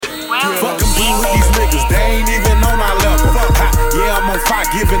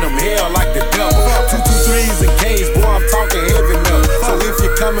giving them hell like the devil. 2, 2, 3s and K's, boy, I'm talking heavy metal. So if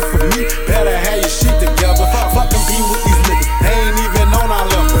you're coming for me, better have your shit together. Fuck compete with these niggas, they ain't even on our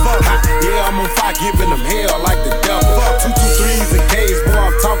level. Ha, yeah, I'm on fire, giving them hell like the devil. 2, 2, 3s and K's, boy,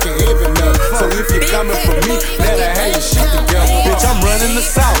 I'm talking heavy metal. So if you're coming for me, better have your shit together. Bitch, I'm running the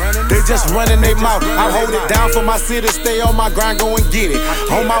South, they just running their mouth. I hold it down for my city, stay on my grind, go and get it.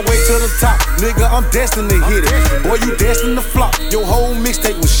 On my way to the top, nigga, I'm destined to hit it. Boy, you destined to flop, your whole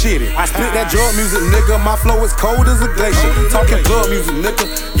mixtape was shitty. I spit that drug music, nigga, my flow is cold as a glacier. Talking club music, nigga,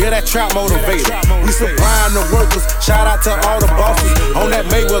 yeah, that trap motivator. We supplying the workers, shout out to all the bosses. On that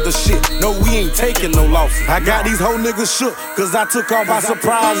Mayweather shit, no, we ain't taking no losses. I got these whole niggas shook, cause I took off by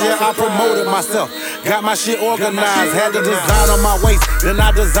surprise, yeah, I promoted myself. Got my shit organized, had the design on my waist, then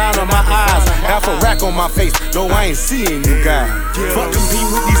I designed on my eyes. Half a rack on my face, no, I ain't seeing you guys. Fuck compete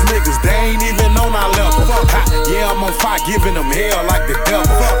with these niggas, they ain't even on our level. Ha, yeah, I'm on fire, giving them hell like the devil.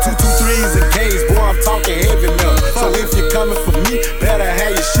 2, 2, 3s and K's, boy, I'm talking heavy metal. So if you're coming for me, better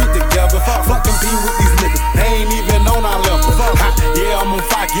have your shit together. Fuck compete with these niggas, they ain't even on our level. Ha, yeah, I'm on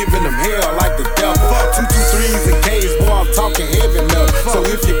fire, giving them hell like the devil. 2, 2, 3s and K's, boy, I'm talking heavy metal. So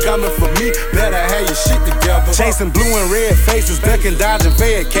if you're coming for me, better have your shit together. Chasing blue and red faces, ducking, dodging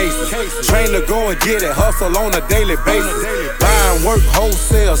fed cases. Train to go and get it, hustle on a daily basis. Buying work,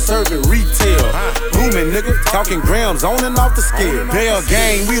 wholesale, serving retail. Booming, nigga, talking grams on and off the scale. Bell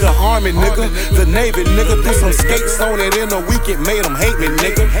gang, we the army, nigga. The Navy, nigga, do some skates on it in a week, it made them hate me,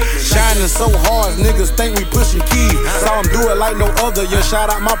 nigga. Shining so hard, niggas think we pushing keys. Saw them do it like no other, yeah, shout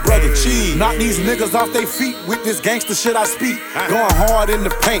out my brother Cheese. Knock these niggas off they feet with this gangster shit I speak. Going hard in the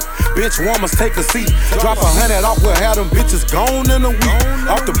paint, bitch woman, take a seat. Drop 100 off, we'll have them bitches gone in a week.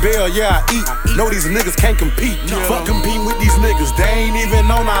 Off the bell, yeah, I eat. Know these niggas can't compete. Fuck compete with these niggas, they ain't even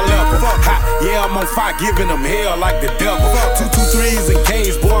on our level. Ha, yeah, I'm on fire, giving them hell like the devil. 2, 2, 3s and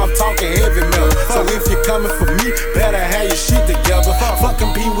K's, boy, I'm talking heavy metal. So if you're coming for me, better have your shit together. Fuck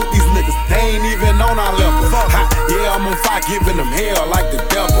compete with these niggas, they ain't even on our level. Ha, yeah, I'm on fire, giving them hell like the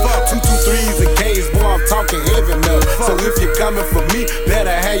devil. 2, 2, 3s and K's, boy, I'm talking heavy metal. So if you're coming for me,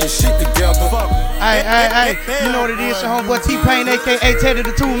 better have your shit together. Hey, you know what it is, your homeboy T-Pain, aka Teddy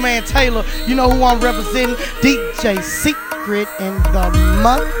the Two-Man Taylor. You know who I'm representing, DJ Secret in the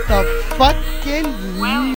motherfucking